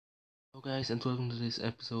Hello guys, and welcome to this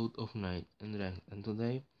episode of Night and Ranked, and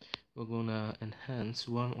today we're gonna enhance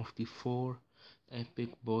one of the 4 epic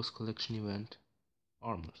boss collection event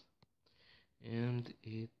armors, and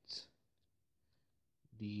it's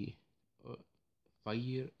the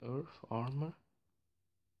Fire Earth armor,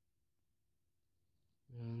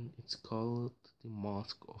 and it's called the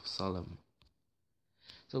Mask of Salem.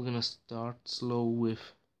 So we're gonna start slow with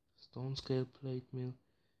stone scale plate mill,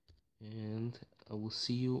 and I will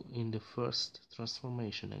see you in the first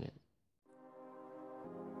transformation again.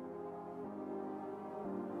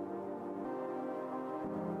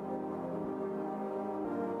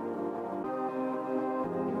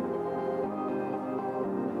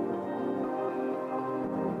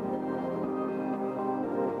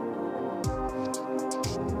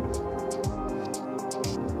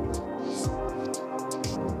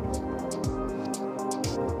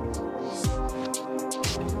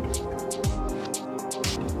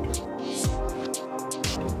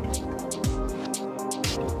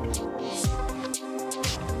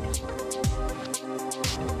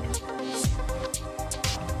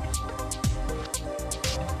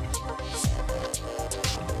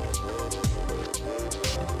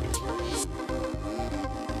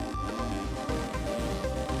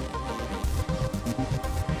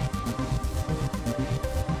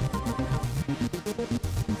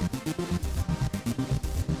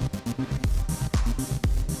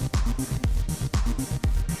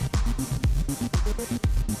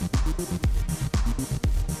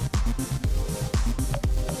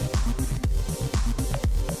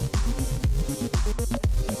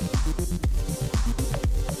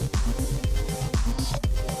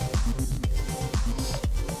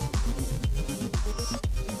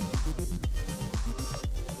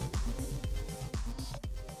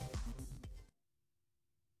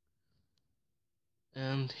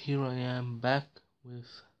 And here I am back with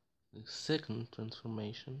the second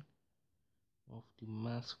transformation of the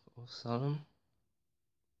Mask of Salem.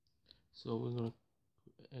 So we're gonna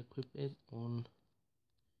equip it on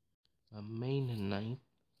a main knight,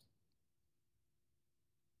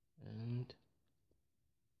 and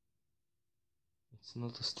it's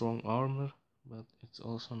not a strong armor, but it's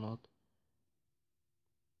also not,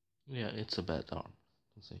 yeah, it's a bad armor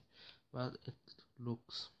to say, but it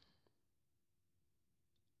looks,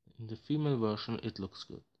 in the female version it looks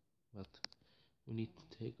good, but we need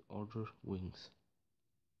to take other wings,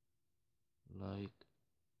 like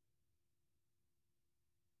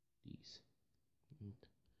these, and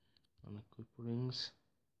unequip rings.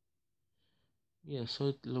 Yeah, so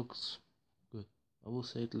it looks good. I will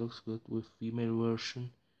say it looks good with female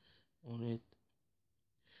version on it,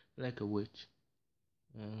 like a witch.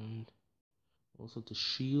 And also the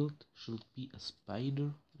shield should be a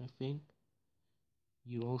spider, I think.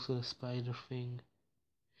 Here also a spider thing.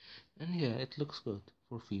 And yeah, it looks good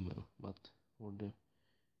for female, but for the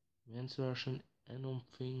men's version, I don't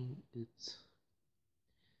think it's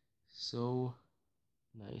so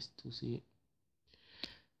nice to see.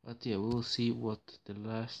 But yeah, we'll see what the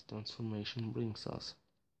last transformation brings us.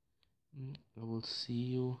 I will see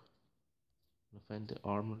you when I find the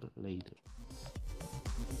armor later.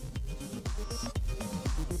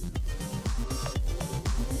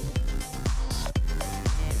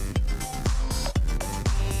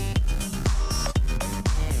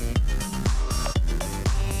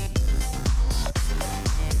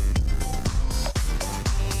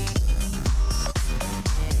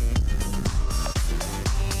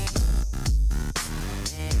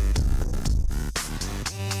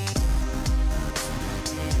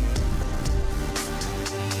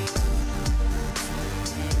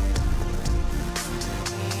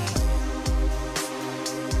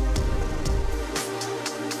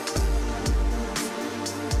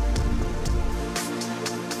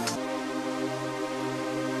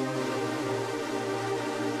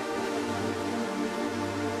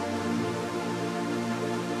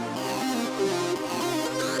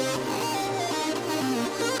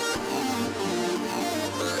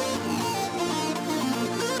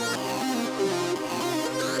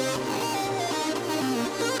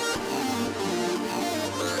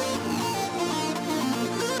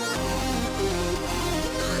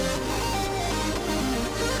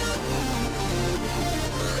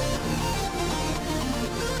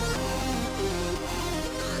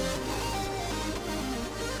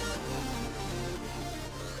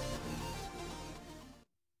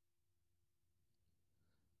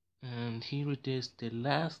 And here it is, the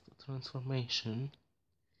last transformation,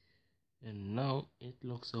 and now it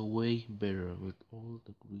looks a way better with all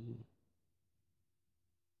the green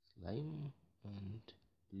slime and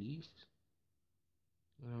leaves.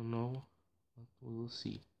 I don't know, but we'll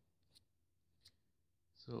see.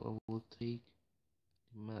 So I will take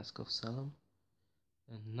the mask of Salem,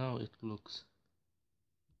 and now it looks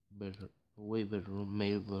better, way better,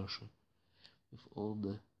 male version, with all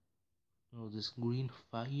the this green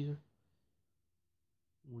fire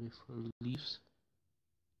with her leaves.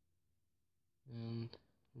 And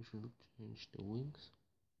we should change the wings,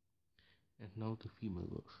 and now the female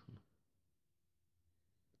version.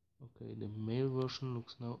 Okay, the male version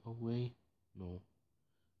looks now away. No,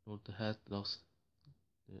 not the head does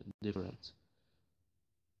the difference.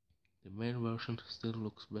 The male version still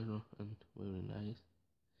looks better and very nice.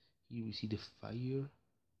 Here we see the fire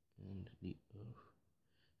and the earth,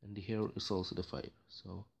 and the hair is also the fire,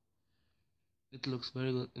 so it looks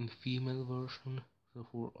very good in female version. So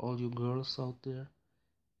for all you girls out there,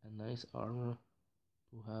 a nice armor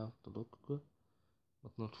to have to look good,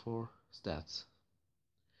 but not for stats,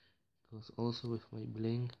 because also with my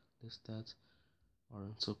bling the stats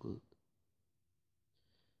aren't so good.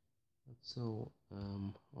 But so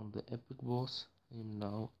on the epic boss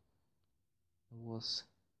I was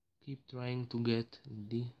keep trying to get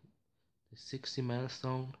the 60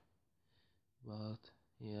 milestone, but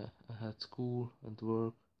yeah, I had school and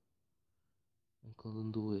work and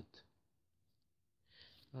couldn't do it.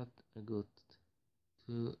 But I got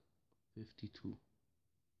to 52,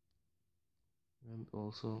 and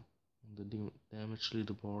also on the damage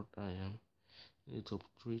leaderboard I am in the top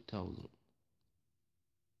 3000.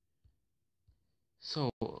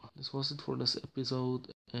 So this was it for this episode,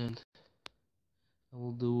 and I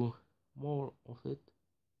will do more of it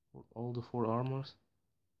for all the 4 armors,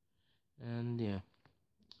 and yeah,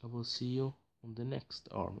 I will see you on the next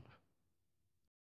armor.